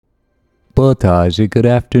Boa tarde, good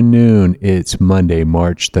afternoon. It's Monday,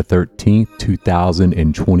 March the 13th,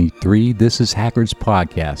 2023. This is Hackers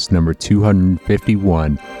Podcast number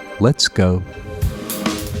 251. Let's go.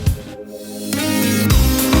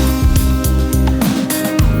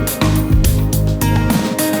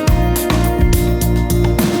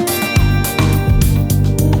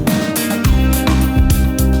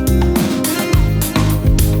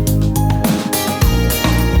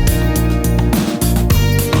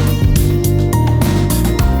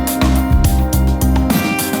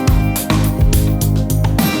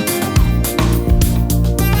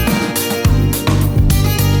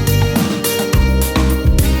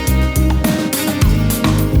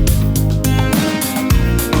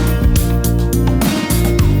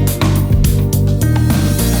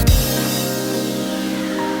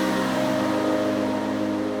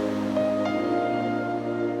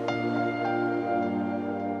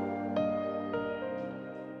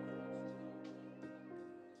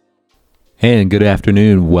 And good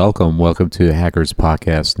afternoon. Welcome to Hackers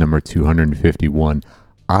Podcast number 251.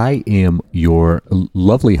 I am your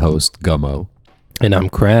lovely host, Gummo. And I'm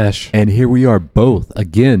Crash. And here we are both,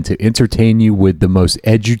 again, to entertain you with the most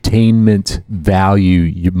edutainment value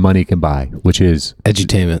your money can buy, which is...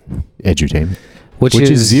 Edutainment. Which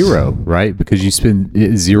is zero, right? Because you spend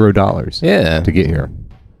 $0 to get here.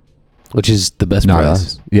 Which is the best not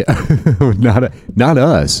price. Us. Yeah. not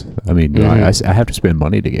us. I mean, I have to spend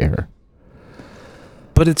money to get here.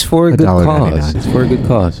 But it's for a good cause. It's for a good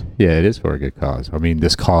cause. Yeah, it is for a good cause. I mean,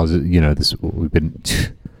 this cause, we've been,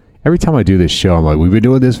 every time I do this show, I'm like, we've been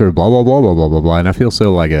doing this for blah, blah, blah, blah, blah, blah, blah. And I feel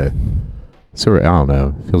so like I don't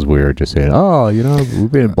know, it feels weird just saying,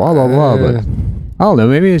 we've been blah, blah, blah. But I don't know,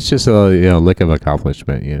 maybe it's just a, lick of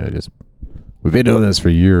accomplishment, just, we've been doing this for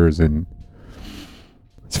years and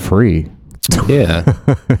it's free. Yeah.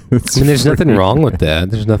 There's nothing wrong with that.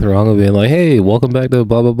 There's nothing wrong with being like, hey, welcome back to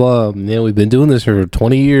blah, blah, blah. Yeah, we've been doing this for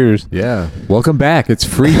 20 years. Yeah. Welcome back. It's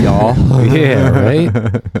free, y'all. Yeah,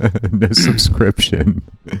 right? No subscription.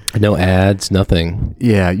 No ads, nothing.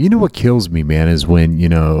 Yeah. You know what kills me, man, is when,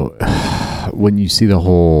 when you see the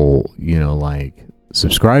whole, like,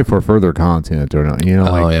 subscribe for further content or not,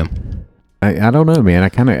 yeah. I don't know, man.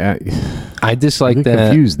 I dislike I'm that.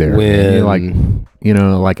 Confused there. When,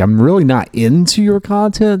 like I'm really not into your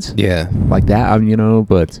content. Yeah. Like that,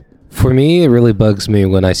 but for me, it really bugs me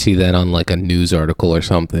when I see that on like a news article or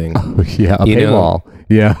something. Yeah, a paywall.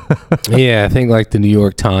 Yeah. Yeah, I think like the New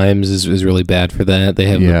York Times is really bad for that. They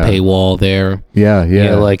have a paywall there.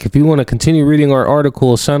 Yeah. Like if you want to continue reading our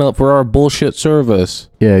article, sign up for our bullshit service.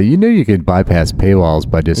 Yeah, you can bypass paywalls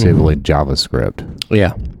by disabling JavaScript.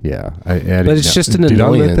 Yeah. Yeah. But it's just an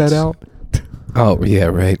annoyance. Did I let that out? Oh, yeah,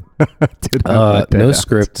 right.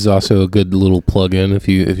 NoScript is also a good little plugin if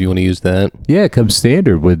you want to use that. Yeah, it comes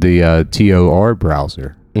standard with the Tor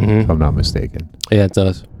browser, if I'm not mistaken. Yeah, it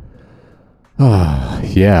does.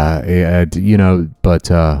 Yeah, but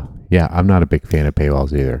I'm not a big fan of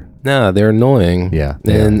paywalls either. No, they're annoying. Yeah.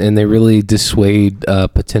 And they really dissuade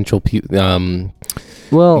potential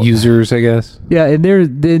users, I guess. Yeah, and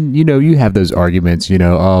then you have those arguments, it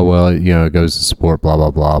goes to support blah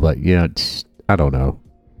blah blah, but I don't know.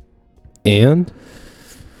 And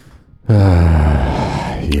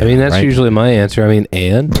I mean that's usually my answer. I mean,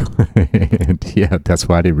 and yeah, that's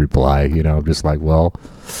why I didn't reply. I'm just like, well,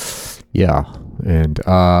 yeah. And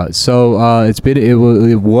it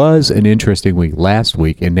was an interesting week last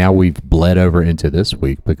week, and now we've bled over into this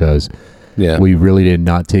week because we really did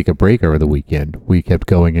not take a break over the weekend. We kept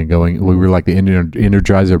going and going. We were like the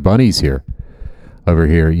Energizer bunnies over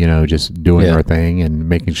here, just doing our thing and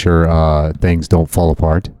making sure things don't fall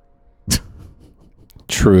apart.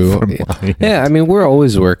 True. Yeah, I mean, we're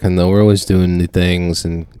always working, though. We're always doing new things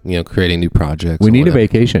and, creating new projects. We need a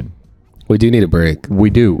vacation. We do need a break.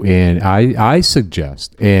 We do. And I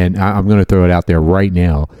suggest, and I'm going to throw it out there right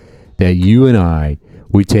now, that you and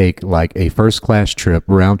we take like a first-class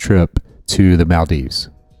round trip to the Maldives.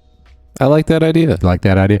 I like that idea. Like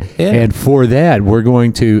that idea? Yeah. And for that, we're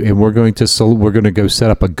going to go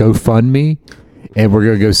set up a GoFundMe, and we're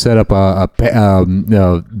going to go set up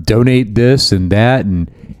donate this and that,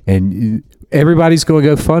 and everybody's going to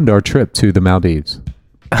go fund our trip to the Maldives.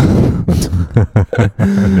 No,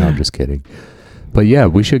 I'm just kidding. But yeah,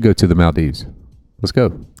 we should go to the Maldives. Let's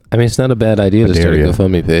go. I mean, it's not a bad idea to start a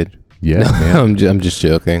GoFundMe page. Yeah, man. I'm just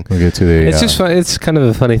joking. We'll get to the. It's just fun. It's kind of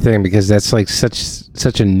a funny thing because that's like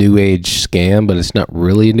such a new age scam, but it's not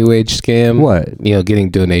really a new age scam. What? Getting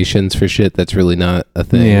donations for shit that's really not a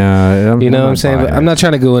thing. Yeah, what I'm saying. But I'm not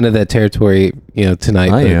trying to go into that territory,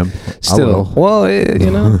 tonight. I am. Still, well,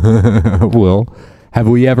 will. Have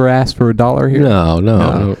we ever asked for $1 here?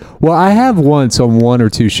 No. Well, I have once on 1 or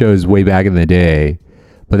 2 shows way back in the day,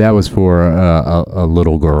 but that was for a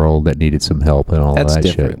little girl that needed some help and all That's that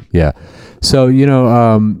different. shit. Yeah. So,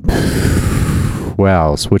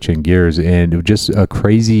 wow, switching gears, and just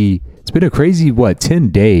it's been a crazy, 10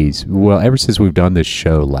 days? Well, ever since we've done this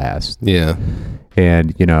show last. Yeah.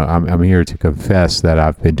 And, I'm here to confess that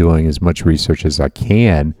I've been doing as much research as I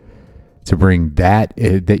can to bring that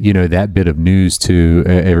bit of news to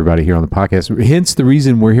everybody here on the podcast. Hence the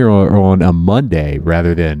reason we're here on a Monday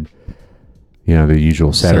rather than, the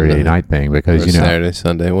usual Saturday Sunday. night thing, because, Saturday,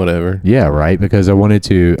 Sunday, whatever. yeah, right. Because I wanted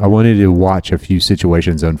to watch a few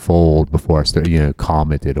situations unfold before I start,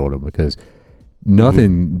 commented on them, because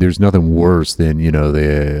there's nothing worse than,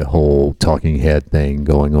 the whole talking head thing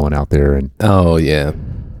going on out there. And, Oh, yeah.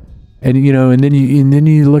 and then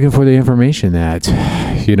you're looking for the information that,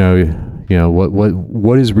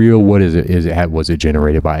 what is real? What is it? Was it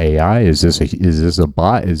generated by AI? Is this a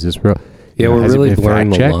bot? Is this real? Yeah, we're has it really been blurring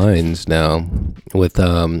the fact-checked? lines now with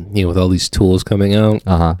with all these tools coming out,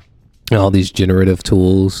 Uh-huh. all these generative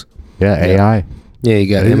tools. Yeah, AI. Yeah, you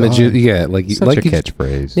got AI. images. Yeah, like Such like a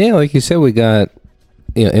catchphrase. Yeah, like you said, we got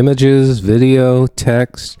images, video,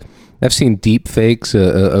 text. I've seen deep fakes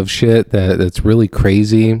of shit that's really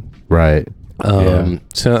crazy. Right.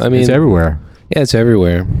 So I mean, It's everywhere. yeah, it's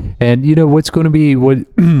everywhere. And what's going to be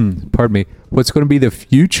pardon me, what's going to be the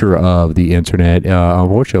future of the internet,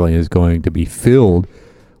 unfortunately, is going to be filled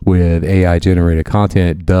with AI generated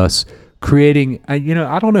content, thus creating, I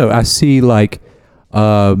don't know, I see like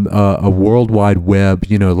a worldwide web,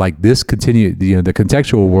 like this the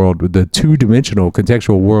contextual world, the 2-dimensional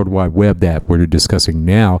contextual world wide web that we're discussing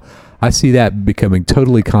now. I see that becoming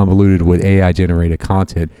totally convoluted with AI generated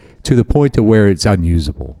content to the point to where it's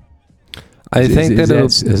unusable. I think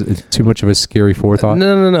is too much of a scary forethought.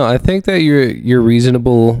 No. I think that you're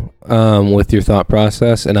reasonable with your thought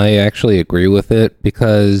process, and I actually agree with it,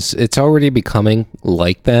 because it's already becoming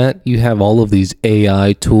like that. You have all of these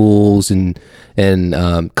AI tools and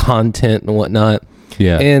content and whatnot,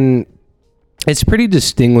 Yeah. and it's pretty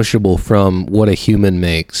distinguishable from what a human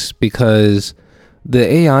makes, because the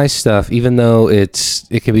AI stuff, even though it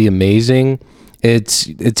can be amazing, it's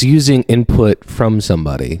using input from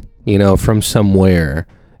somebody. From somewhere,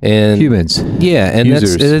 and Humans. Yeah, and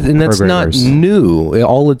Users, that's not programmers. new.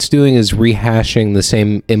 All it's doing is rehashing the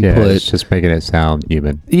same Yeah, input. it's just making it sound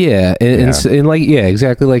human. Yeah,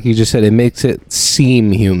 exactly like you just said, it makes it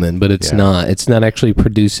seem human, but it's Yeah. not. It's not actually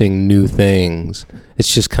producing new things.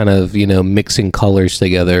 It's just kind of mixing colors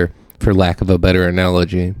together, for lack of a better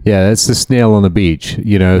analogy. Yeah, that's the snail on the beach,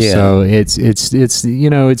 so it's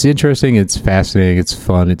it's interesting, it's fascinating, it's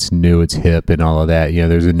fun, it's new, it's hip, and all of that.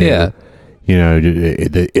 There's a new,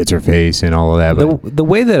 the interface and all of that. But The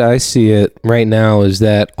way that I see it right now is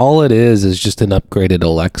that all it is just an upgraded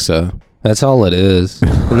Alexa. That's all it is.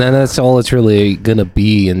 And then that's all it's really going to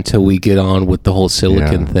be until we get on with the whole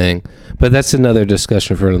silicon thing. But that's another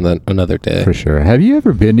discussion for another day. for sure. Have you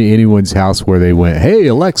ever been to anyone's house where they went, "Hey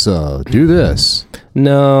Alexa, do this"?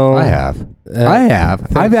 No. I have. I've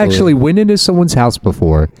thankfully. actually went into someone's house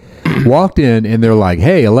before, walked in, and they're like,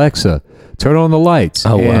 "Hey Alexa, turn on the lights."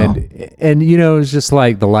 Oh, wow. And it's just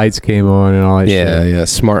like the lights came on and all that shit. Yeah,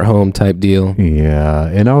 smart home type deal. Yeah,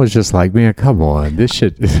 and I was just like, man, come on, this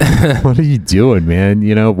shit. What are you doing, man?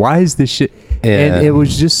 Why is this shit? Yeah. And it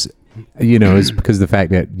was just, it's because of the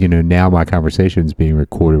fact that now my conversation is being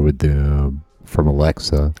recorded with them from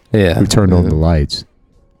Alexa, Yeah. who turned on the lights.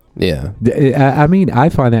 Yeah. I mean, I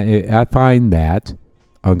find that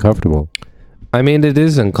uncomfortable. I mean, it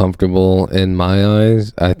is uncomfortable in my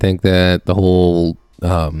eyes. I think that the whole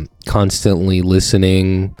constantly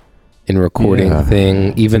listening and recording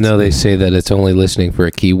thing, even though they say that it's only listening for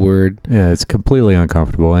a keyword. Yeah, it's completely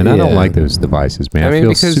uncomfortable, and I don't Yeah. like those devices, man. I I mean, feel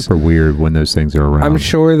because super weird when those things are around. I'm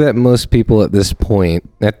sure that most people at this point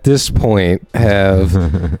have,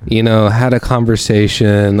 had a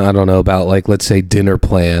conversation, I don't know, about like, let's say dinner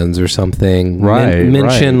plans or something. Right,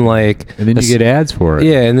 Mention like, and then you get ads for it.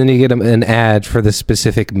 yeah, and then you get an ad for the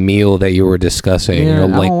specific meal that you were discussing, Yeah, or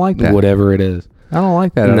I don't like that. whatever it is. I don't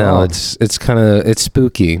like that at all. No, it's kind of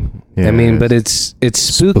spooky. Yeah, I mean, it but it's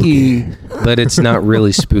spooky, but it's not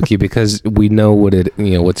really spooky because we know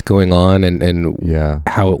what's going on and Yeah.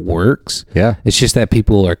 how it works. Yeah. It's just that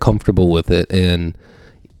people are comfortable with it, and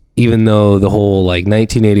even though the whole like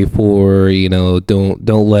 1984,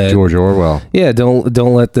 don't let George Orwell. yeah, don't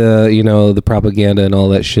let the the propaganda and all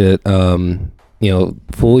that shit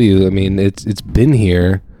fool you. I mean, it's been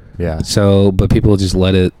here. Yeah. So, but people just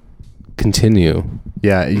let it continue.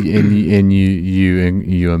 Yeah, and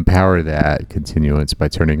you empower that continuance by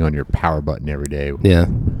turning on your power button every day. Yeah.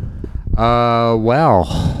 Wow,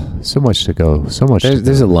 so much to go. So much.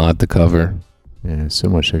 There's a lot to cover. Yeah, so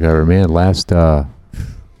much to cover, man. God,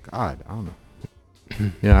 I don't know.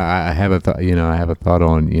 I have a thought. I have a thought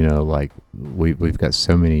on. Like we've got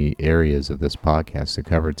so many areas of this podcast to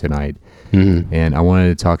cover tonight, and I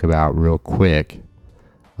wanted to talk about real quick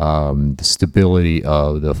the stability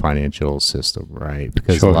of the financial system, right?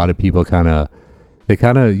 Because a lot of people they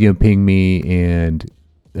ping me and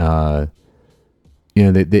a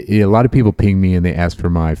lot of people ping me and they ask for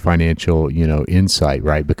my financial insight,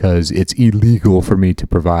 right? Because it's illegal for me to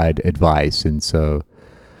provide advice, and so.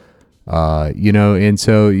 They're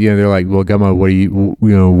like, well, Gummo, what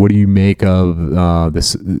do you make of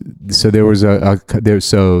this? So there was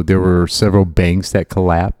there were several banks that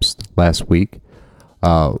collapsed last week.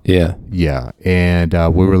 Yeah, and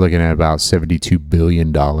we were looking at about $72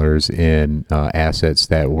 billion in assets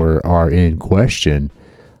that are in question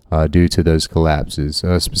due to those collapses.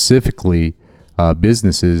 Specifically,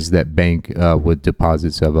 businesses that bank with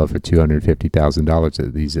deposits of over $250,000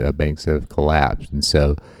 that these banks have collapsed, and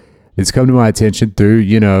so. It's come to my attention through,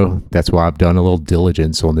 that's why I've done a little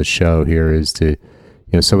diligence on the show here is to,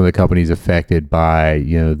 some of the companies affected by,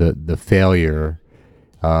 the failure,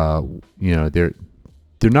 they're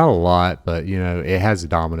not a lot, but, it has a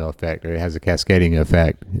domino effect or it has a cascading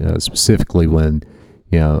effect, specifically when,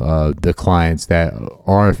 the clients that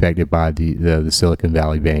are affected by the Silicon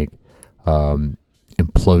Valley Bank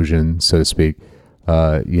implosion, so to speak.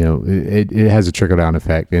 It has a trickle down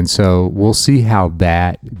effect, and so we'll see how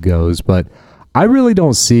that goes. But I really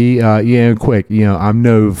don't see, quick. I'm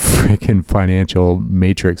no freaking financial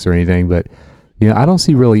matrix or anything, but I don't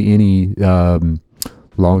see really any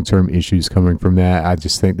long term issues coming from that. I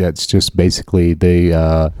just think that's just basically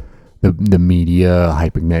the media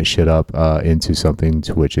hyping that shit up into something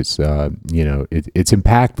to which it's it's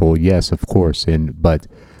impactful, yes, of course, but.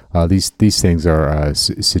 These things are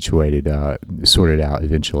sorted out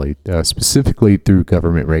eventually, specifically through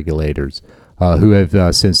government regulators who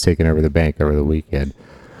have since taken over the bank over the weekend.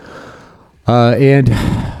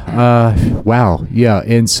 Wow, yeah,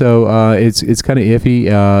 and so it's kind of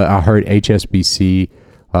iffy. I heard HSBC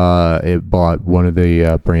it bought one of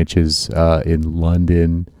the branches in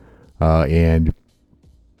London, and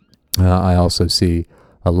I also see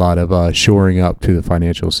a lot of shoring up to the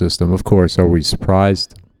financial system. Of course, are we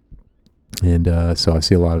surprised? And so I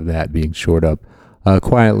see a lot of that being shored up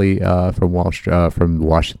quietly from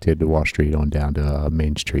Washington to Wall Street on down to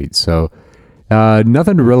Main Street. So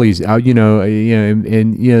nothing really, it's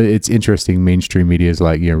interesting. Mainstream media is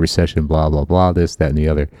like, recession, blah, blah, blah, this, that, and the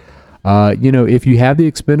other. If you have the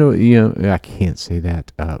I can't say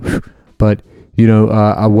that, but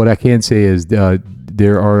what I can say is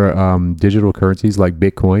there are digital currencies like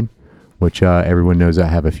Bitcoin, which everyone knows I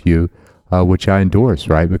have a few. Which I endorse,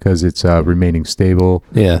 right? Because it's remaining stable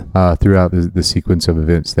throughout the sequence of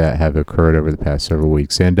events that have occurred over the past several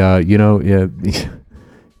weeks. And,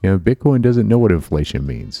 Bitcoin doesn't know what inflation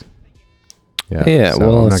means. Yeah, so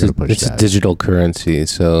well, it's a digital currency,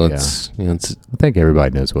 so it's I think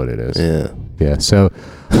everybody knows what it is. Yeah. So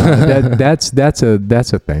that's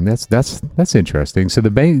a thing. That's interesting. So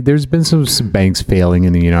there's been some banks failing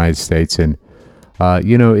in the United States, and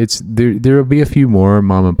there'll be a few more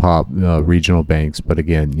mom and pop regional banks, but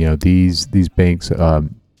again, these banks are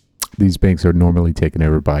normally taken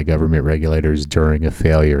over by government regulators during a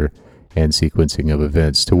failure and sequencing of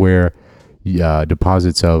events to where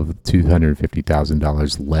deposits of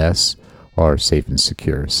 $250,000 less are safe and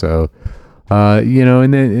secure. So, that's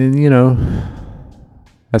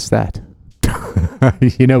that.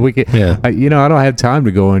 We can. Yeah. I don't have time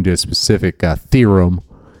to go into a specific theorem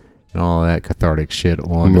and all that cathartic shit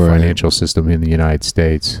on the financial system in the United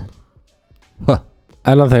States.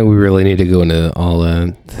 I don't think we really need to go into all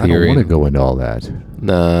that theory. I don't want to go into all that.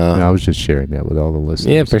 No. I was just sharing that with all the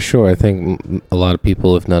listeners. Yeah, for sure. I think a lot of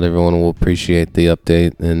people, if not everyone, will appreciate the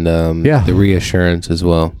update and the reassurance as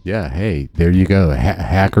well. Yeah, hey, there you go.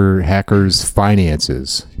 Hackers'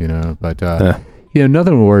 finances, But,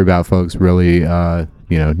 nothing to worry about, folks, really.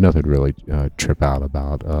 Nothing really trip out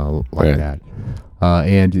about like that.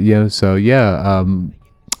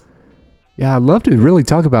 I'd love to really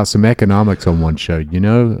talk about some economics on one show,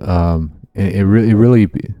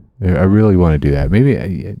 I really want to do that.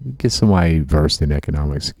 Maybe get somebody versed in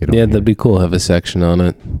economics. That'd be cool. Have a section on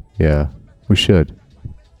it. Yeah, we should.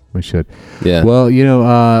 Yeah. Well,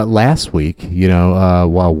 last week,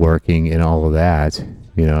 while working and all of that,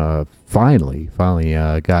 finally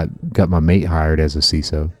got my mate hired as a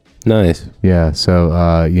CISO. Nice. Yeah, so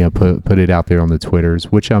put it out there on the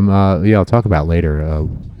Twitters, which I'll talk about later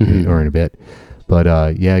or in a bit. But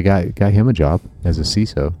got him a job as a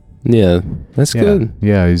CISO. Yeah, that's good.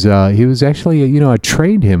 Yeah, he was actually I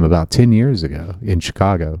trained him about 10 years ago in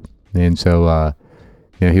Chicago, and so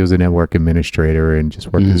he was a network administrator and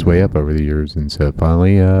just worked his way up over the years, and so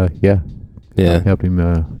finally help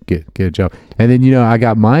him get a job. And then I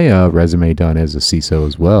got my resume done as a CISO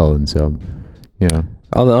as well, and so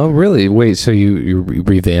Oh, really? Wait, so you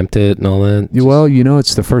revamped it and all that? well,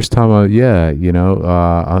 it's the first time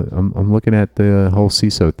I'm looking at the whole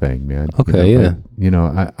CISO thing, man. Okay, yeah.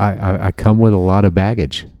 But, I come with a lot of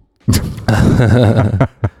baggage. I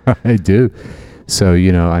do. So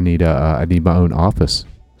I need my own office.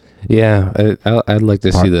 Yeah, I'd like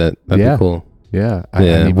to see that. That'd be cool. Yeah.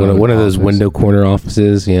 I need one of those window corner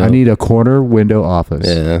offices. I need a corner window office.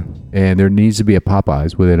 Yeah. And there needs to be a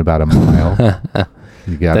Popeyes within about a mile.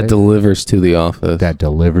 You got that it? delivers to the office. That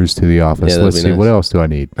delivers to the office. Yeah, Let's see. nice. What else do I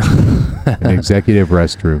need? An executive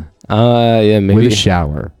restroom. Yeah, maybe. With a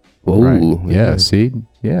shower. Ooh. Right. Yeah. See?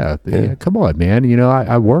 Yeah. Come on, man.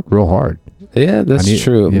 I work real hard. Yeah, that's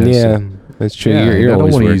true. Yeah, that's true. Yeah, You're I don't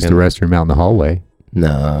always want to working. use the restroom out in the hallway.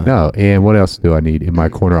 No. And what else do I need in my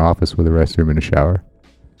corner office with a restroom and a shower?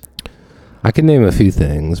 I can name a few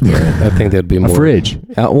things, but I think that'd be more. A fridge.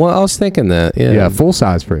 Well, I was thinking that. Yeah. Yeah, full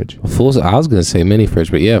size fridge. I was going to say mini fridge,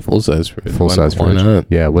 but yeah, full size fridge. Full size Why fridge. not?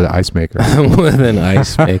 Yeah, with an ice maker. With an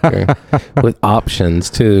ice maker, with options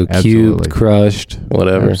too, Absolutely. cubed, crushed,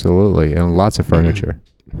 whatever. Absolutely. And lots of furniture.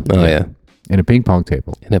 Oh yeah, And a ping pong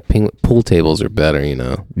table. and pool tables are better,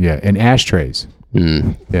 Yeah, and ashtrays.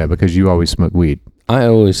 Yeah, because you always smoke weed. I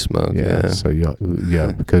always smoke. Yeah. Yeah. So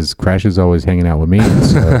because Crash is always hanging out with me.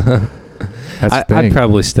 So that's the thing. I'd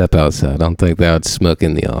probably step outside. I don't think they would smoke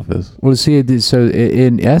in the office. Well, see, so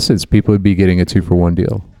in essence, people would be getting a 2-for-1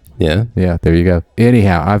 deal. Yeah. Yeah, there you go.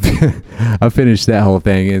 Anyhow, I finished that whole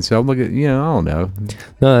thing, and so I'm looking. I don't know,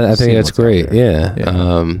 No, I See think that's what's out great. there. Yeah.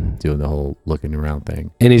 Yeah. doing the whole looking around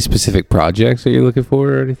thing. Any specific projects that you're looking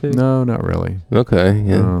for or anything? No, not really. Okay.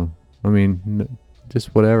 Yeah. No. I mean,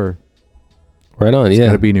 just whatever. Right on. It's Yeah.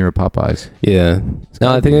 got to be near a Popeyes. Yeah. No,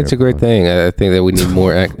 gotta I be think that's a great near thing. I think that we need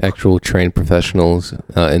more actual trained professionals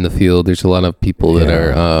in the field. There's a lot of people that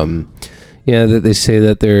are, that they say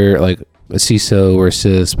that they're like a CISO or a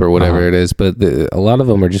CISP or whatever it is, but a lot of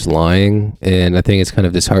them are just lying, and I think it's kind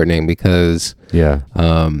of disheartening because, Yeah.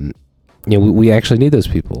 we actually need those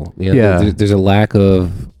people. Yeah. There's a lack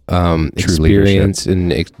of experience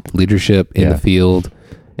and leadership in Yeah. the field.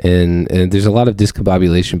 And there's a lot of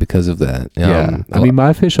discombobulation because of that. I mean, my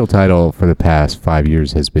official title for the past 5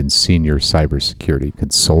 years has been Senior Cybersecurity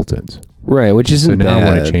Consultant. Right, which isn't So now bad,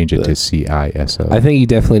 I want to change it but to CISO. I think you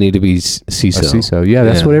definitely need to be CISO. A CISO. Yeah,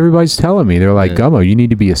 that's what everybody's telling me. They're like, Gummo, you need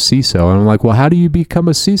to be a CISO. And I'm like, well, how do you become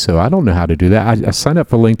a CISO? I don't know how to do that. I signed up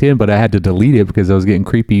for LinkedIn, but I had to delete it because I was getting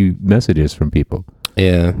creepy messages from people.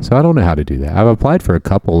 Yeah. So I don't know how to do that. I've applied for a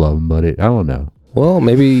couple of them, but I don't know. Well,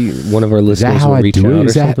 maybe one of our listeners will reach out or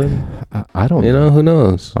something. I don't know. Who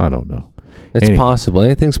knows? I don't know. It's possible.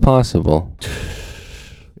 Anything's possible.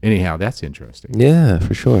 Anyhow, that's interesting. Yeah,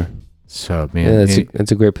 for sure. So, man. Yeah,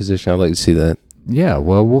 that's a great position. I'd like to see that. Yeah,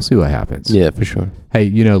 well, we'll see what happens. Yeah, for sure. Hey,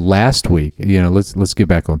 last week, let's get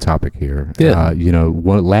back on topic here. Yeah.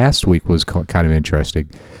 Last week was kind of interesting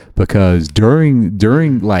because during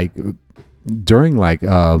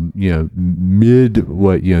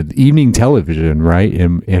evening television, right?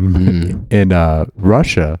 In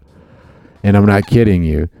Russia, and I'm not kidding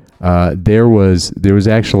you, there was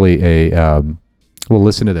actually a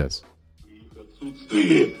listen to this.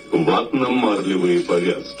 Отсутствие ватно-марлевые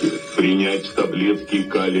повязки. Принять таблетки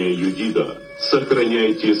калия-юдида.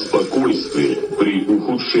 Сохраняйте спокойствие. При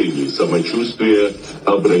ухудшении самочувствия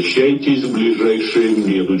обращайтесь в ближайшее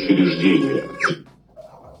медучреждение.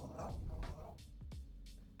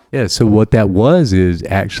 Yeah, so what that was is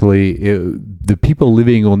actually the people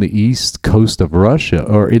living on the east coast of Russia,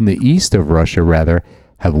 or in the east of Russia rather,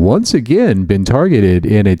 have once again been targeted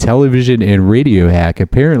in a television and radio hack,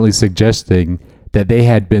 apparently suggesting that they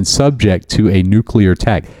had been subject to a nuclear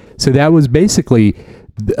attack. So that was basically,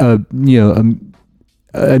 a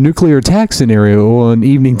nuclear attack scenario on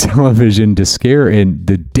evening television to scare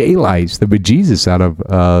the daylights, the bejesus out of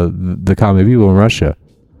the common people in Russia.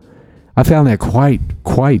 I found that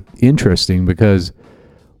quite interesting because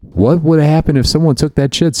what would have happened if someone took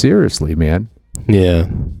that shit seriously, man? Yeah.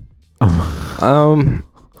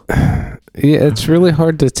 Yeah, it's really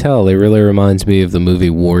hard to tell. It really reminds me of the movie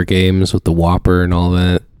War Games with the Whopper and all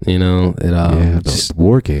that. The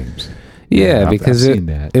War Games. Yeah, I've because seen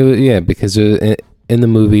that. because in the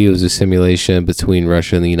movie, it was a simulation between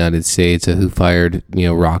Russia and the United States of who fired,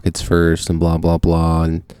 rockets first and blah, blah, blah.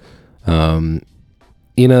 And,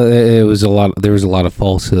 it was there was a lot of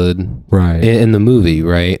falsehood Right. in the movie,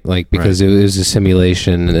 right? Like, because it was a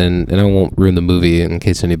simulation, and I won't ruin the movie in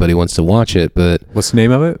case anybody wants to watch it, but What's the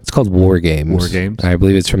name of it? it's called War Games. War Games? I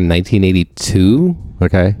believe it's from 1982,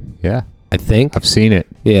 Okay. Yeah. I think. I've seen it.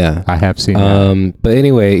 Yeah. I have seen it. But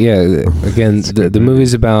anyway, yeah. Again, the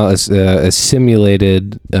movie's about a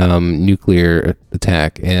simulated nuclear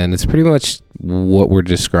attack, and it's pretty much what we're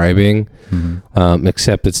describing,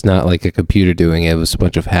 except it's not like a computer doing it. It was a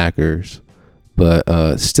bunch of hackers, but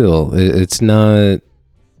still, it's not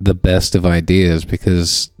the best of ideas,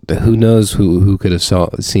 because who knows who could have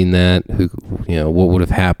seen that, who what would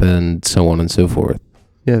have happened, so on and so forth.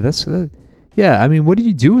 Yeah, that's. Yeah, I mean, what do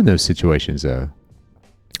you do in those situations, though?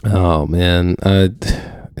 Oh man,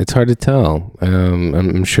 it's hard to tell.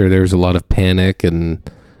 I'm sure there's a lot of panic and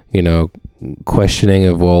questioning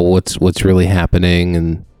of, well, what's really happening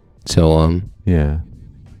and so on. Yeah.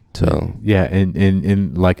 So Yeah,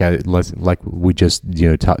 and like we just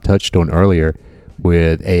touched on earlier,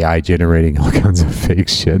 with AI generating all kinds of fake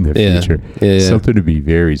shit in the future, something to be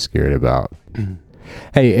very scared about.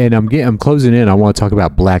 Hey, and I'm closing in. I want to talk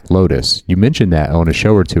about Black Lotus. You mentioned that on a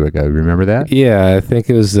show or two ago. Remember that? Yeah, I think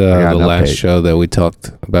it was the last show that we talked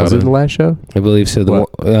about. Was it the last show? I believe so. When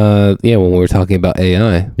we were talking about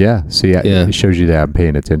AI. Yeah. See, it shows you that I'm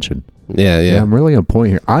paying attention. Yeah. I'm really on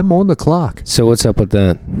point here. I'm on the clock. So what's up with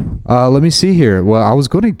that? Let me see here. Well, I was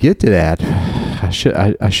going to get to that. I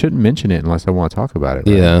shouldn't mention it unless I want to talk about it.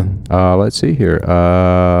 Right? Yeah. Let's see here.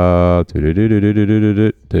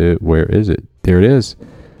 Where is it? There it is.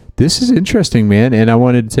 This is interesting, man, and I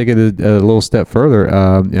wanted to take it a little step further.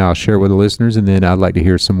 I'll share it with the listeners, and then I'd like to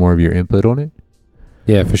hear some more of your input on it.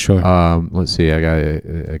 Yeah, for sure. Let's see.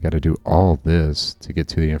 I got to do all this to get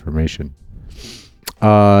to the information.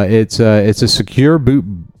 It's a secure boot.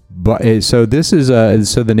 So this is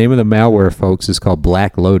so the name of the malware, folks, is called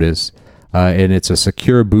Black Lotus, and it's a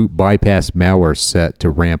secure boot bypass malware set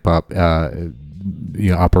to ramp up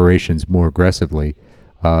operations more aggressively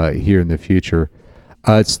here in the future.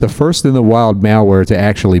 It's the first in the wild malware to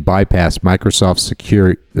actually bypass Microsoft's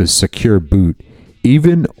secure boot,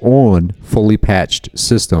 even on fully patched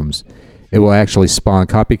systems. It will actually spawn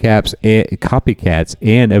copycats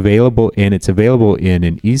and it's available in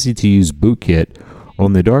an easy-to-use bootkit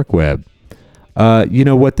on the dark web.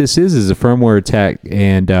 What this is a firmware attack,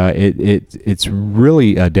 and it's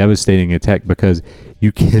really a devastating attack because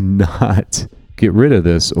you cannot get rid of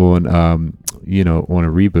this on on a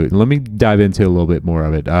reboot. And let me dive into a little bit more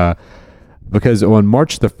of it, because on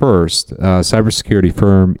March the 1st, cybersecurity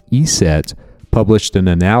firm ESET published an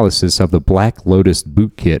analysis of the Black Lotus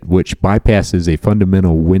bootkit, which bypasses a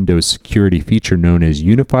fundamental Windows security feature known as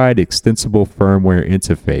Unified Extensible Firmware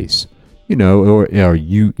Interface, or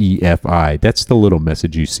UEFI. That's the little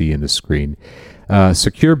message you see in the screen.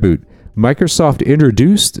 Secure Boot. Microsoft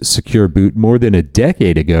introduced Secure Boot more than a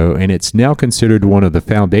decade ago, and it's now considered one of the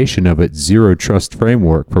foundation of its zero trust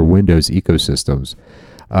framework for Windows ecosystems.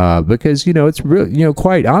 Because it's really,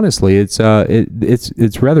 quite honestly, it's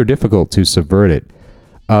rather difficult to subvert it.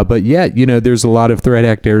 But yet, there's a lot of threat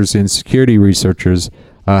actors and security researchers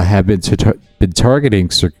have been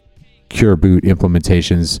targeting Secure Boot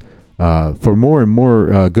implementations for more and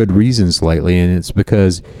more good reasons lately, and it's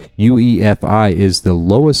because UEFI is the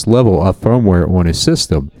lowest level of firmware on a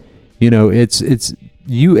system.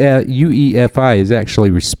 UEFI is actually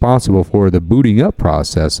responsible for the booting up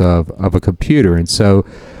process of a computer, and so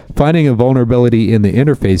finding a vulnerability in the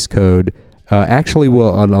interface code actually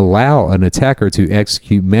will allow an attacker to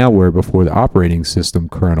execute malware before the operating system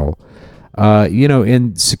kernel.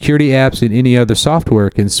 And security apps and any other software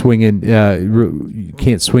can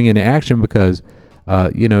can't swing into action because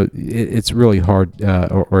it's really hard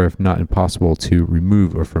or if not impossible to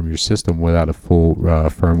remove or from your system without a full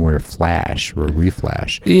firmware flash or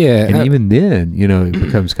reflash. Yeah. And even then, it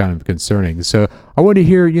becomes kind of concerning. So I want to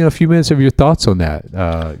hear, a few minutes of your thoughts on that,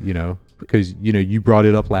 because, you brought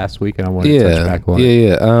it up last week and I want to touch back on it.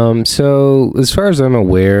 Yeah. So as far as I'm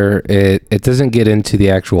aware, it doesn't get into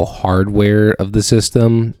the actual hardware of the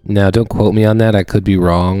system. Now, don't quote me on that. I could be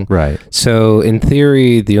wrong. Right. So in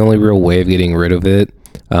theory, the only real way of getting rid of it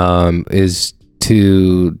is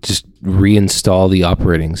to just reinstall the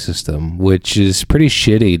operating system, which is pretty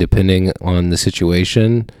shitty depending on the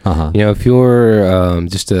situation. If you're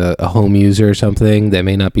just a home user or something, that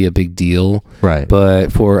may not be a big deal. Right.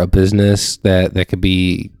 But for a business, that could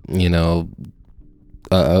be,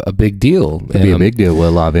 a big deal. It'd be a big deal with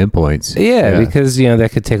a lot of endpoints. Yeah, because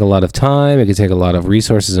that could take a lot of time. It could take a lot of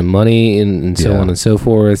resources and money, and so on and so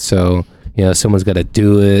forth. So someone's got to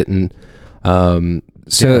do it, and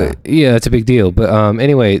it's a big deal. But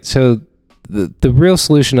anyway, so the real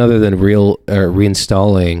solution, other than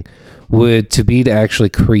reinstalling, would to actually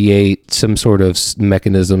create some sort of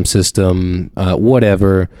mechanism, system,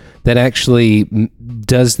 whatever, that actually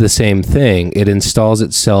does the same thing. It installs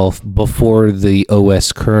itself before the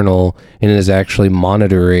OS kernel and is actually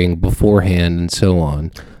monitoring beforehand and so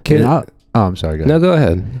on. I'm sorry. Go ahead. No, go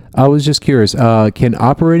ahead. I was just curious. Can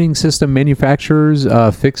operating system manufacturers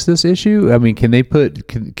fix this issue? I mean, can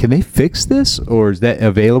they fix this, or is that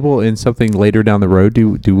available in something later down the road?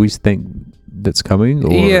 Do we think that's coming?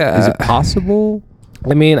 Or is it possible?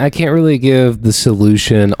 I mean, I can't really give the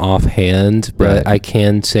solution offhand, but I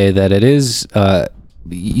can say that it is.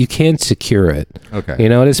 You can secure it. Okay.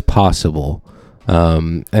 It is possible. I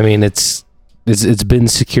mean, it's been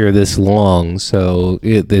secure this long, so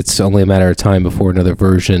it's only a matter of time before another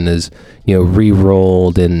version is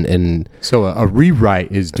re-rolled and so a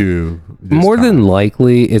rewrite is due more than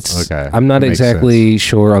likely. It's okay. I'm not exactly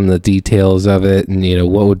sure on the details of it and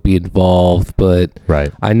what would be involved, but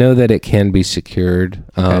I know that it can be secured.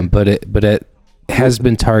 But it has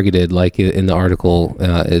been targeted, like in the article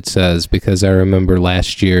it says, because I remember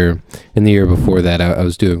last year and the year before that I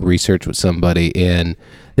was doing research with somebody, and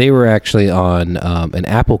they were actually on an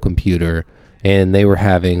Apple computer, and they were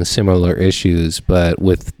having similar issues, but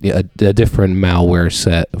with a different malware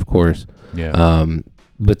set, of course. Yeah.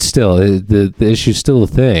 But still, the issue's still a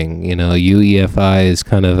thing. UEFI is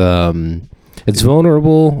kind of it's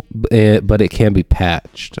vulnerable, but it can be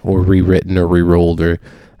patched or rewritten or re-rolled or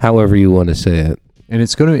however you want to say it. And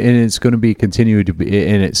it's going to be continued to be,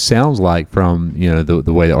 and it sounds like from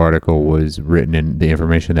the way the article was written and the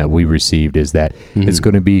information that we received is that it's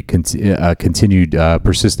going to be a continued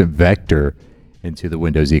persistent vector into the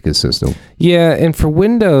Windows ecosystem. Yeah, and for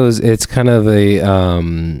Windows, it's kind of a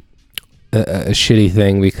shitty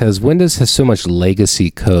thing because Windows has so much legacy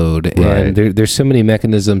code, and there's so many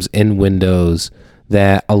mechanisms in Windows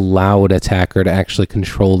that allow an attacker to actually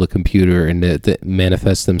control the computer and that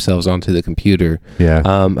manifest themselves onto the computer. Yeah.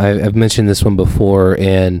 I've mentioned this one before,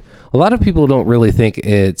 and a lot of people don't really think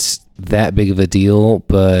it's that big of a deal,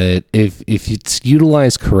 but if it's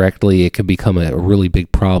utilized correctly, it could become a really big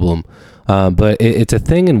problem. But it's a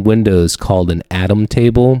thing in Windows called an atom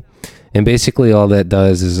table. And basically all that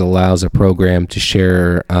does is allows a program to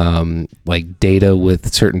share like data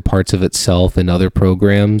with certain parts of itself and other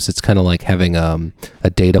programs. It's kind of like having a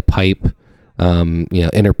data pipe,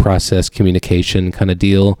 inter-process communication kind of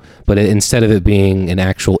deal. But instead of it being an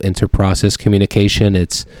actual inter-process communication,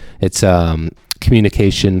 it's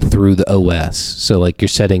communication through the OS. So like you're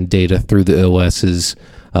setting data through the OS's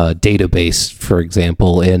database, for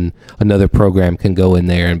example, and another program can go in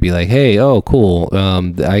there and be like, hey, oh, cool,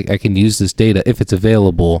 I can use this data if it's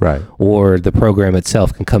available. Right. Or the program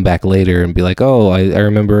itself can come back later and be like, oh, I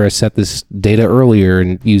remember I set this data earlier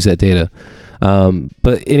and use that data.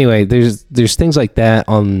 But anyway, there's things like that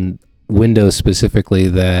on Windows specifically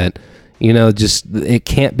that just it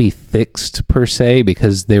can't be fixed per se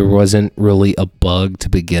because there wasn't really a bug to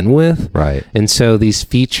begin with. Right. And so these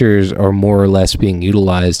features are more or less being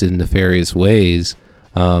utilized in nefarious ways.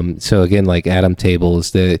 So again, like Atom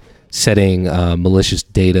Tables, the setting malicious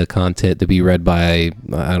data content to be read by,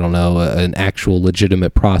 I don't know, an actual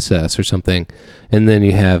legitimate process or something. And then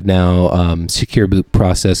you have now secure boot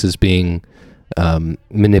processes being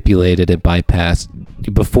manipulated and bypassed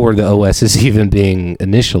before the OS is even being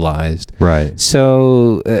initialized. Right.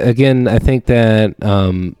 So again, I think that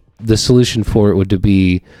the solution for it would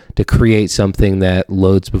be to create something that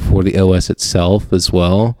loads before the OS itself as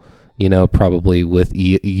well. Probably with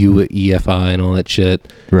UEFI and all that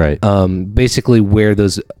shit. Right. Basically where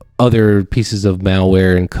those other pieces of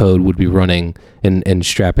malware and code would be running and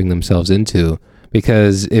strapping themselves into.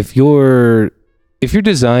 Because if you're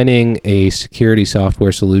designing a security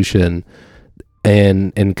software solution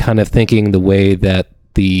and kind of thinking the way that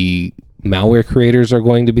the malware creators are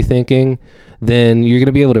going to be thinking, then you're going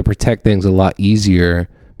to be able to protect things a lot easier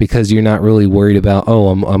because you're not really worried about,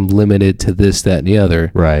 I'm limited to this, that, and the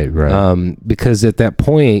other. Right. Because at that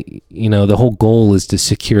point, the whole goal is to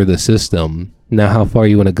secure the system. Now, how far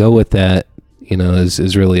you want to go with that,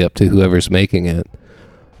 is really up to whoever's making it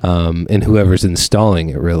and whoever's installing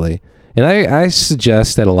it, really. And I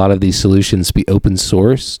suggest that a lot of these solutions be open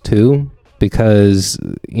source too, because,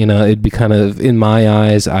 it'd be kind of, in my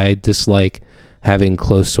eyes, I dislike having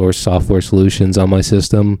closed source software solutions on my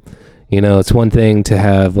system. It's one thing to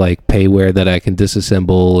have like payware that I can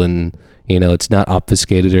disassemble and, It's not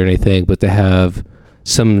obfuscated or anything, but to have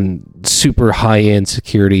some super high-end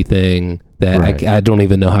security thing that Right. I don't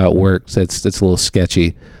even know how it works. It's a little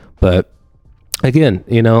sketchy, but again,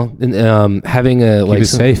 having a Keep it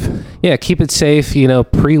safe. Yeah, keep it safe.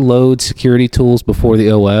 Preload security tools before the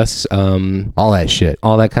OS. All that shit.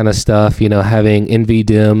 All that kind of stuff. Having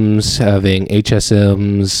NVDIMMs, having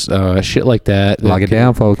HSMs, shit like that. Lock it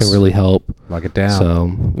down, folks. Can really help. Lock it down.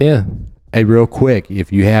 So yeah. Hey, real quick,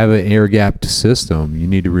 if you have an air-gapped system, you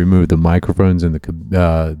need to remove the microphones and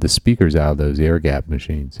the speakers out of those air-gapped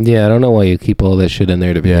machines. Yeah, I don't know why you keep all that shit in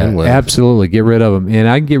there to begin with. Absolutely. Get rid of them. And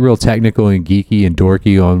I can get real technical and geeky and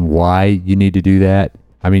dorky on why you need to do that.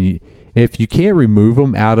 I mean, if you can't remove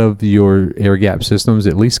them out of your air-gapped systems,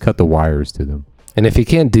 at least cut the wires to them. And if you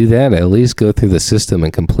can't do that, at least go through the system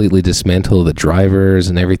and completely dismantle the drivers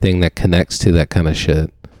and everything that connects to that kind of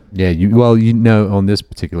shit. Yeah, on this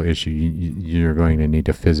particular issue, you're going to need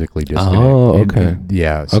to physically disconnect. Oh, okay.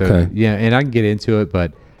 Yeah, and I can get into it,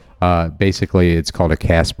 but basically, it's called a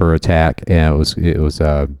Casper attack, and it was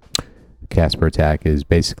Casper attack is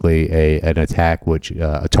basically an attack which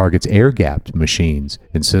targets air-gapped machines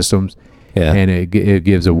and systems, Yeah. and it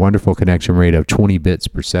gives a wonderful connection rate of 20 bits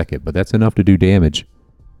per second, but that's enough to do damage.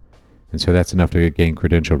 And so that's enough to gain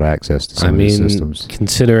credentialed access to some of these systems.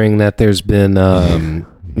 Considering that there's been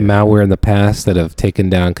malware in the past that have taken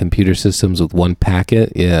down computer systems with one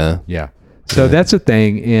packet, yeah. Yeah. So that's a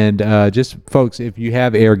thing. And just folks, if you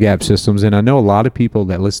have air gap systems, and I know a lot of people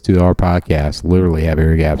that listen to our podcast literally have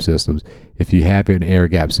air gap systems. If you have an air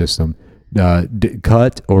gap system,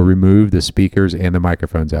 cut or remove the speakers and the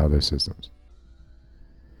microphones out of those systems.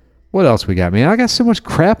 What else we got, man? I got so much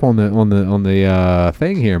crap on the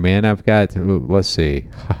thing here, man. I've got. Let's see.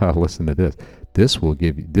 Listen to this. This will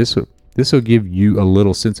give you a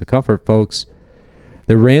little sense of comfort, folks.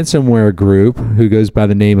 The ransomware group, who goes by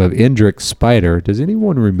the name of Indrix Spider. Does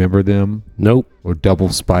anyone remember them? Nope. Or Double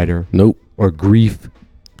Spider? Nope. Or Grief?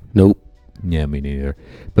 Nope. Yeah, me neither.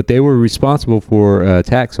 But they were responsible for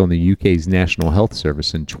attacks on the UK's National Health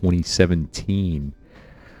Service in 2017.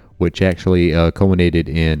 Which actually culminated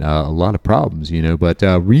in a lot of problems, But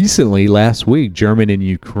recently, last week, German and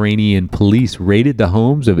Ukrainian police raided the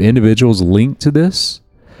homes of individuals linked to this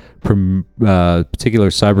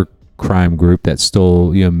particular cybercrime group that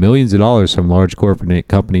stole, millions of dollars from large corporate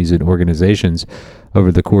companies and organizations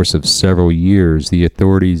over the course of several years. The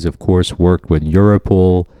authorities, of course, worked with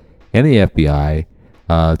Europol and the FBI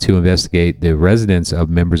to investigate the residence of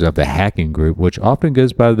members of the hacking group, which often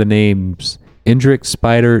goes by the names Indrix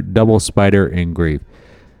Spider, Double Spider, and Grief.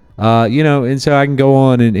 And so I can go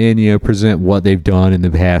on and present what they've done in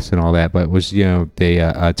the past and all that. But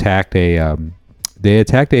they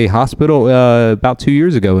attacked a hospital about 2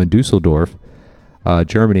 years ago in Dusseldorf,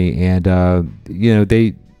 Germany, and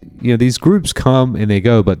these groups come and they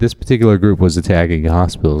go, but this particular group was attacking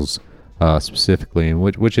hospitals specifically, and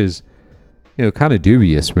which is kind of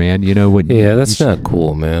dubious, man. That's not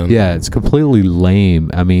cool, man. Yeah, it's completely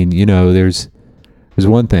lame. I mean, there's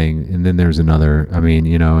one thing, and then there's another. I mean,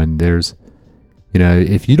 and there's,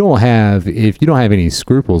 if you don't have any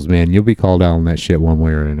scruples, man, you'll be called out on that shit one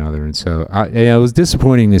way or another. And so, it was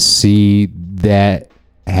disappointing to see that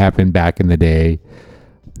happen back in the day,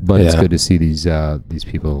 but it's good to see these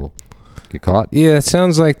people get caught. Yeah, it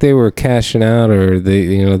sounds like they were cashing out, or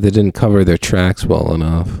they didn't cover their tracks well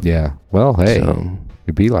enough. Yeah. Well, hey, So,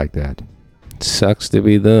 it'd be like that. sucks to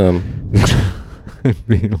be them.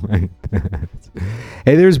 Be like that.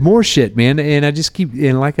 Hey, there's more shit, man,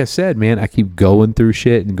 and like I said, man, I keep going through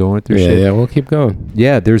shit and going through shit. Yeah, we'll keep going.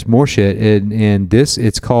 Yeah, there's more shit, and this,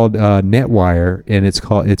 it's called NetWire, and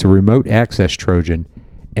it's a remote access Trojan,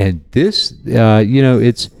 and this,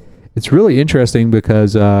 it's really interesting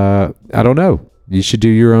because I don't know. You should do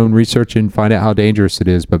your own research and find out how dangerous it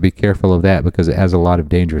is, but be careful of that because it has a lot of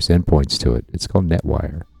dangerous endpoints to it. It's called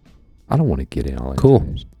NetWire. I don't want to get in all that. Cool.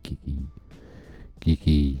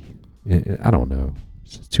 Geeky. I don't know.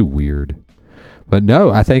 It's too weird. But no,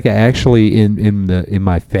 I think I actually in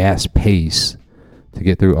my fast pace to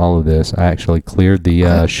get through all of this, I actually cleared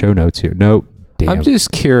the show notes here. Nope. Damn. I'm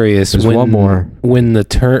just curious. There's one more. When the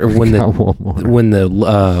One more. when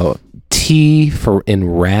the T for in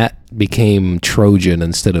rat became Trojan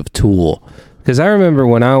instead of tool, because I remember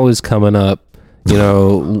when I was coming up,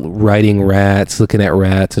 writing rats, looking at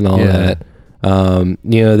rats, and all that.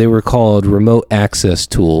 They were called remote access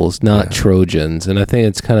tools, not Trojans, and I think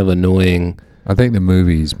it's kind of annoying. I think the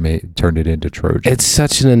movies turned it into Trojan. It's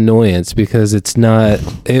such an annoyance because it's not.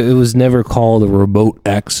 It was never called a remote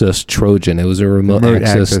access Trojan. It was a remote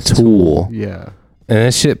access tool. Yeah. And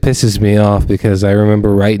that shit pisses me off because I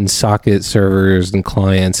remember writing socket servers and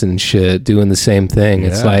clients and shit doing the same thing.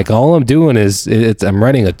 It's Yeah. like all I'm doing is I'm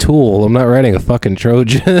writing a tool. I'm not writing a fucking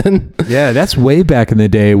Trojan. Yeah, that's way back in the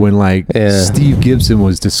day when like Yeah. Steve Gibson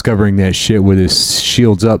was discovering that shit with his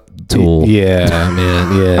Shields Up tool. Yeah,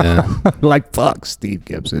 man. Yeah. Like, fuck, Steve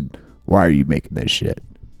Gibson. Why are you making that shit?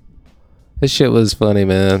 This shit was funny,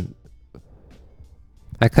 man.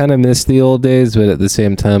 I kind of miss the old days, but at the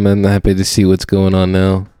same time, I'm happy to see what's going on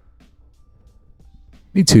now.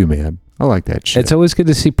 Me too, man. I like that shit. It's always good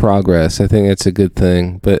to see progress. I think that's a good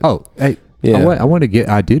thing. But Oh, hey, Yeah.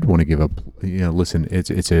 I did want to give a, listen,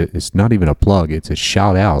 it's not even a plug. It's a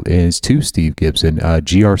shout out. And it's to Steve Gibson,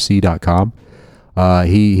 grc.com.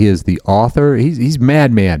 He is the author. He's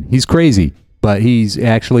madman. He's crazy, but he's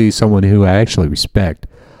actually someone who I actually respect,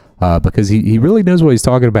 because he really knows what he's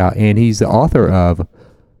talking about. And he's the author of,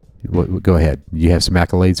 go ahead. You have some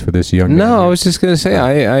accolades for this young man? no, I was just gonna say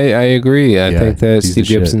I agree. I Yeah, think that he's the Steve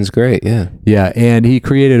shit. Gibson's great. Yeah. Yeah, and he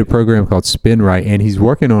created a program called SpinRite, and he's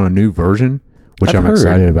working on a new version, which I've I'm heard.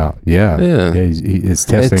 excited about. Yeah, he's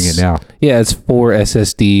testing It's- it now. Yeah, it's for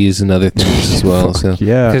SSDs and other things as well. So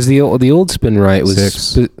Yeah. because the old SpinRite was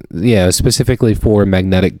Six. specifically for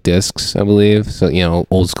magnetic discs, I believe. So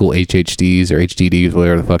old school HHDs or HDDs,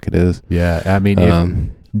 whatever the fuck it is. Yeah, I mean,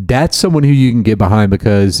 Um, that's someone who you can get behind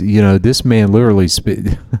because this man literally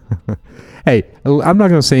Hey, I'm not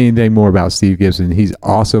going to say anything more about Steve Gibson. He's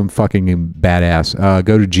awesome, fucking badass.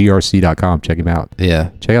 Go to grc.com, check him out. Yeah.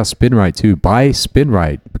 Check out SpinRite too. Buy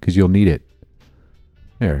SpinRite because you'll need it.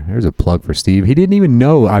 There's a plug for Steve. He didn't even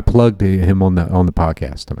know I plugged him on the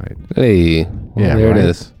podcast tonight. Hey. Well, there right? it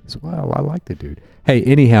is. Well, I like the dude. Hey,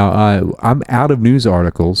 anyhow, I'm out of news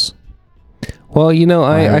articles. Well, I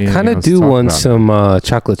anything kind of else to do talk want about? some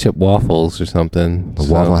chocolate chip waffles or something. A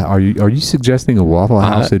So waffle. Are you suggesting a Waffle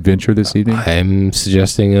House adventure this evening? I'm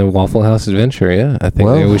suggesting a Waffle House adventure. Yeah, I think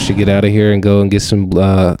Well- we should get out of here and go and get some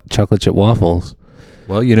chocolate chip waffles.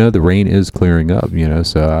 Well, the rain is clearing up.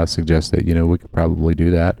 So I suggest that we could probably do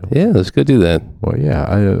that. Yeah, let's go do that. Well, yeah.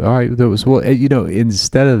 All right.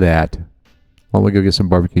 Instead of that, why don't we go get some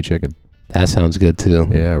barbecue chicken? That sounds good too.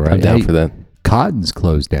 Yeah, right. I'm down Hey, for that. Cotton's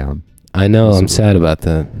closed down. I know. I'm sad about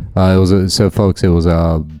that. Folks, it was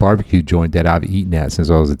a barbecue joint that I've eaten at since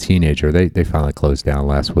I was a teenager. They finally closed down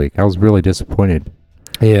last week. I was really disappointed.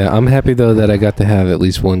 Yeah, I'm happy though that I got to have at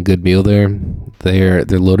least one good meal there. Their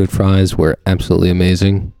loaded fries were absolutely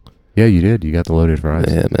amazing. Yeah, you did. You got the loaded fries.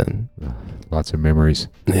 Yeah, man. Lots of memories.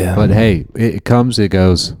 Yeah. But hey, it comes, it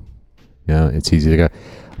goes. It's easy to go.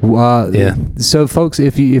 Yeah. So, folks,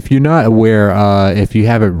 if you're not aware, if you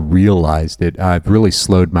haven't realized it, I've really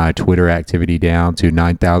slowed my Twitter activity down to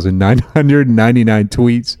 9,999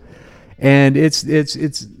 tweets, and it's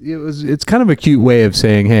kind of a cute way of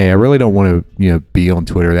saying, hey, I really don't want to be on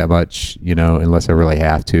Twitter that much, unless I really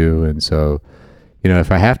have to, and so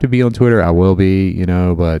if I have to be on Twitter, I will be,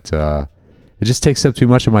 but it just takes up too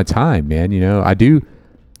much of my time, man. I do.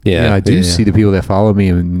 Yeah, I do see the people that follow me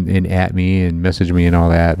and at me and message me and all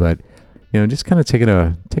that, but just kind of taking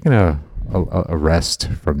a rest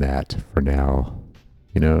from that for now.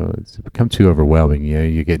 It's become too overwhelming.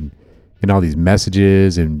 You're getting all these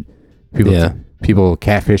messages and people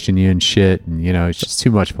catfishing you and shit, and it's just too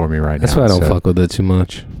much for me right That's now. why I don't fuck with it too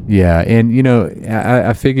much. Yeah, and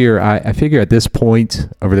I figure at this point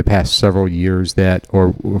over the past several years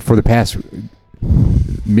or for the past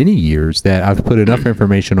many years that I've put enough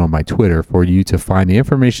information on my Twitter for you to find the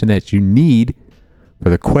information that you need for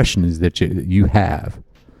the questions that you have.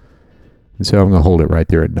 And so I'm going to hold it right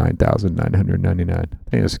there at 9,999. I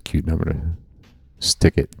think that's a cute number to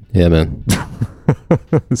stick it. Yeah, man.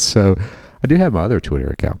 So I do have my other Twitter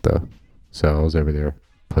account though. So I was over there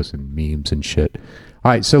posting memes and shit.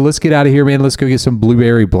 All right, so let's get out of here, man. Let's go get some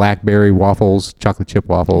blueberry, blackberry waffles, chocolate chip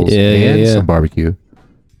waffles, and some barbecue.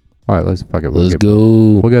 All right, let's fuck it. Let's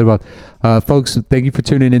go. We'll get about, folks. Thank you for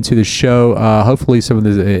tuning into the show. Hopefully, some of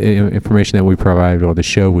the information that we provided on the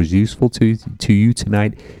show was useful to you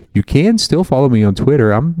tonight. You can still follow me on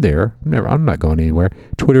Twitter. I'm there. I'm not going anywhere.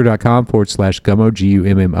 Twitter.com/Gummo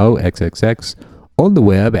GUMMOXXX. On the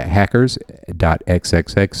web at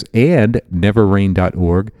hackers.xxx and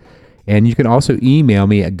neverrain.org. And you can also email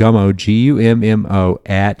me at Gummo GUMMO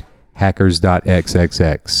at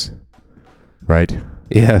hackers.xxx. Right.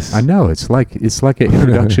 Yes. I know it's like an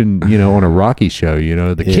introduction, on a Rocky show.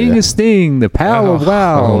 The King of Sting, the Pal of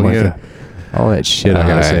Wow, oh my God. all that shit. I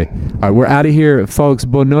gotta All right. say. All right, we're out of here, folks.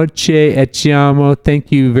 Buonanotte e ci amo.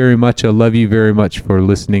 Thank you very much. I love you very much for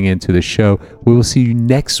listening into the show. We will see you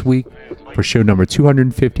next week for show number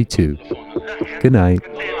 252. Good night.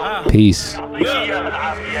 Peace.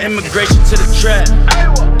 Immigration to the trap,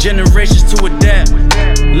 generations to adapt.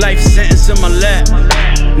 Life sentence in my lap.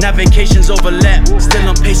 Now vacations overlap. Still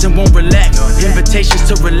I'm pacing, won't relax. Invitations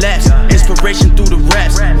to relapse. Inspiration through the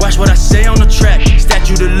raps. Watch what I say on the track.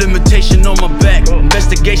 Statute of limitation on my back.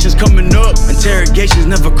 Investigations coming up. Interrogations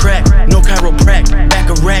never crack. No chiropract. Back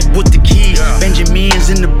a rack with the keys. Benjamins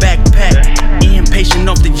in the backpack. Ian patient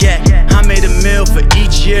off the yak. I made a meal for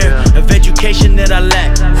each year of education that I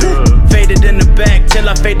lack. Faded in the back till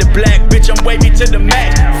I fade to black. Bitch, I'm wavy to the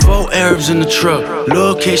max. 4 Arabs in the truck.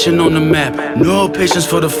 Location on the map. No patience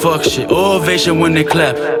for the fuck shit. Ovation when they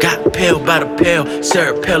clap. Got pale by the pail.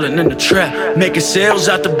 Sarah Palin in the trap. Making sales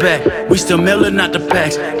out the back. We still mailing out the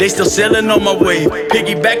packs. They still selling on my wave.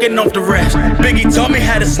 Piggybacking off the raps. Biggie taught me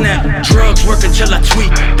how to snap. Drugs work until I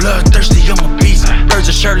tweak. Bloodthirsty, I'm a beast. Birds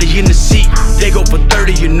of Shirley in the seat. They go for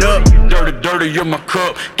 30 and up. Dirty, dirty, you're my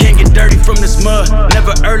cup. Can't get dirty from this mud.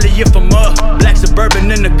 Never early if I'm up. Black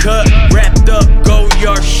Suburban in the cut. Wrapped up, gold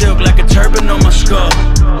yard silk like a turban on my skull.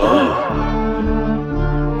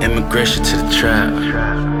 Immigration to the trap.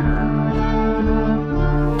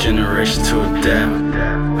 Generation to adapt.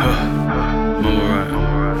 Mama rap,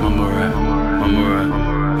 mama rap, mama rap,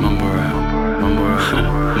 mama rap, mama rap,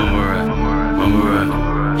 mama rap, mama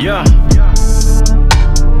rap. Yeah.